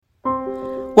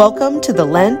Welcome to the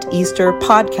Lent Easter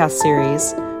podcast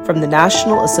series from the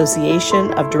National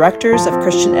Association of Directors of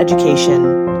Christian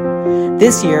Education.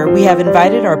 This year, we have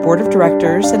invited our board of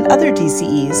directors and other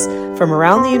DCEs from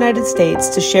around the United States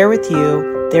to share with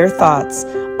you their thoughts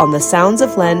on the sounds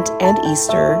of Lent and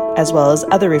Easter, as well as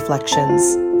other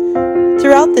reflections.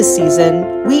 Throughout this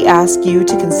season, we ask you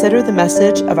to consider the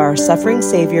message of our suffering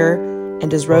Savior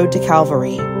and his road to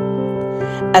Calvary.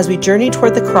 As we journey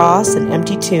toward the cross and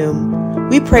empty tomb,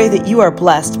 we pray that you are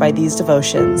blessed by these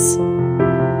devotions.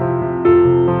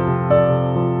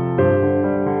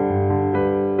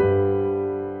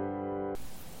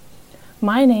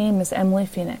 My name is Emily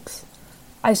Phoenix.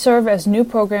 I serve as new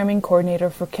programming coordinator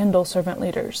for Kindle Servant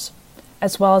Leaders,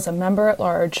 as well as a member at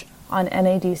large on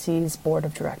NADC's board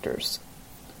of directors.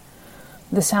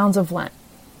 The sounds of Lent,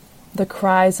 the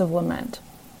cries of lament.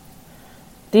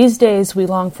 These days we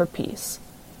long for peace.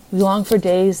 We long for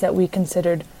days that we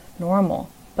considered normal,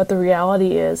 but the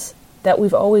reality is that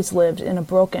we've always lived in a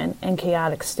broken and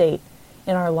chaotic state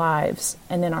in our lives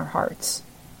and in our hearts.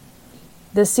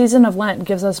 This season of Lent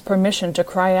gives us permission to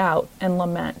cry out and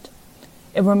lament.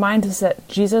 It reminds us that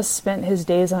Jesus spent his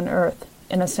days on earth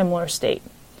in a similar state.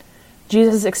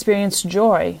 Jesus experienced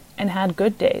joy and had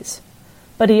good days,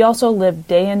 but he also lived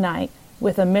day and night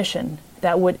with a mission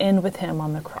that would end with him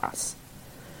on the cross.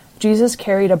 Jesus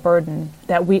carried a burden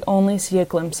that we only see a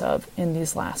glimpse of in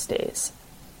these last days.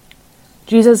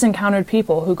 Jesus encountered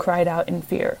people who cried out in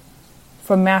fear.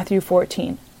 From Matthew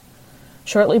 14.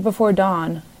 Shortly before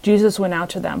dawn, Jesus went out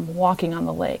to them, walking on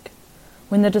the lake.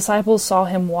 When the disciples saw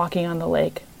him walking on the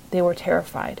lake, they were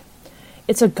terrified.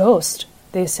 "It's a ghost,"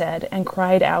 they said, and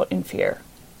cried out in fear.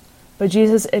 But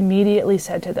Jesus immediately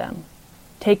said to them,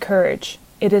 "Take courage,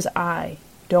 it is I,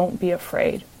 don't be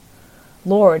afraid."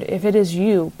 "Lord, if it is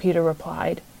you," Peter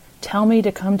replied, "tell me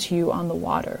to come to you on the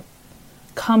water."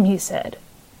 "Come," he said.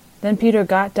 Then Peter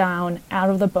got down out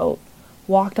of the boat,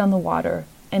 walked on the water,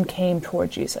 and came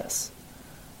toward Jesus.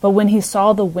 But when he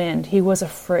saw the wind, he was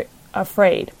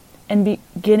afraid, and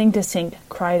beginning to sink,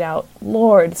 cried out,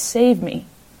 "Lord, save me."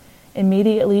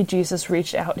 Immediately Jesus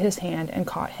reached out his hand and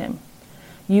caught him.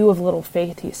 "You of little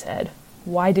faith," he said,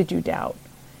 "why did you doubt?"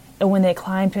 And when they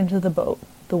climbed into the boat,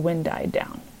 the wind died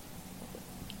down.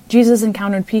 Jesus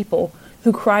encountered people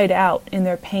who cried out in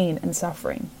their pain and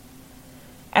suffering.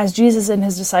 As Jesus and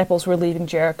his disciples were leaving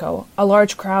Jericho, a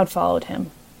large crowd followed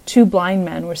him. 2 blind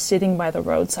men were sitting by the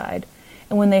roadside,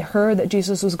 and when they heard that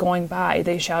Jesus was going by,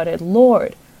 they shouted,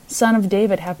 "Lord, Son of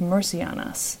David, have mercy on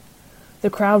us." The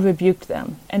crowd rebuked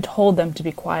them and told them to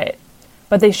be quiet,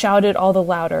 but they shouted all the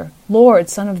louder, "Lord,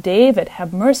 Son of David,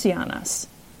 have mercy on us."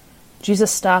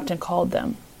 Jesus stopped and called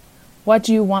them. "What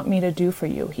do you want me to do for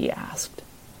you?" he asked.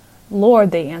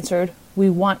 "Lord," they answered, "we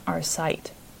want our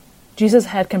sight." Jesus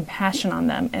had compassion on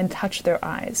them and touched their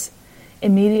eyes.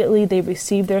 Immediately they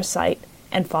received their sight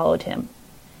and followed him.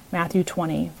 Matthew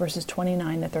 20, verses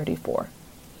 29 to 34.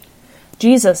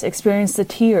 Jesus experienced the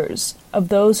tears of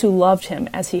those who loved him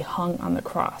as he hung on the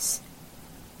cross.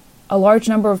 A large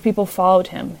number of people followed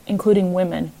him, including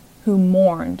women who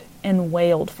mourned and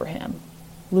wailed for him.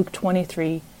 Luke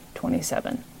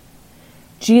 23:27.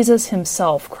 Jesus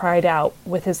himself cried out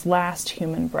with his last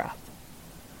human breath.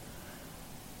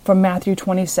 From Matthew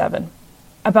 27.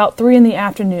 About 3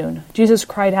 p.m, Jesus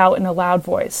cried out in a loud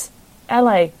voice,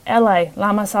 "Eli, Eli,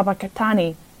 lama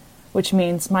sabachthani," which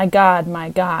means, my God,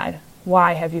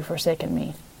 why have you forsaken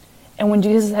me?" And when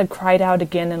Jesus had cried out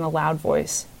again in a loud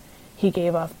voice, he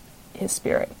gave up his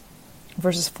spirit.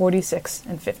 Verses 46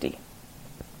 and 50.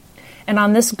 And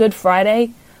on this Good Friday,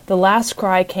 the last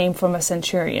cry came from a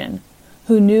centurion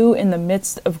who knew in the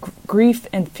midst of grief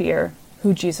and fear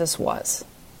who Jesus was.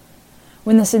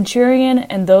 When the centurion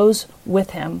and those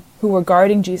with him who were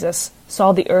guarding Jesus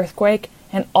saw the earthquake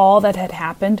and all that had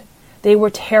happened, they were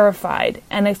terrified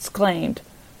and exclaimed,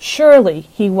 "Surely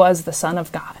he was the Son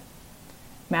of God."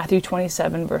 Matthew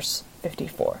 27, verse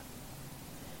 54.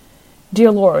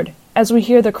 Dear Lord, as we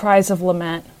hear the cries of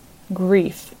lament,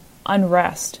 grief,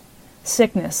 unrest,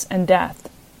 sickness, and death,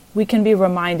 we can be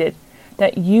reminded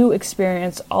that you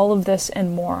experience all of this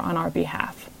and more on our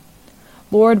behalf.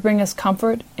 Lord, bring us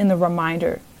comfort in the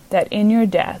reminder that in your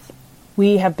death,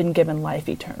 we have been given life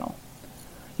eternal.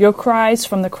 Your cries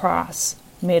from the cross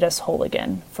made us whole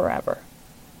again forever.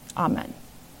 Amen.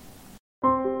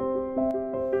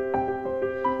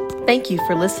 Thank you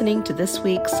for listening to this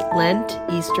week's Lent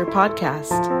Easter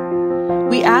podcast.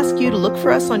 We ask you to look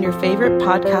for us on your favorite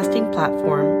podcasting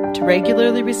platform to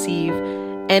regularly receive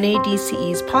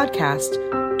NADCE's podcast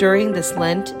during this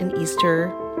Lent and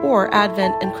Easter or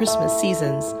Advent and Christmas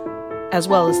seasons, as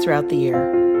well as throughout the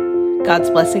year. God's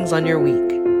blessings on your week.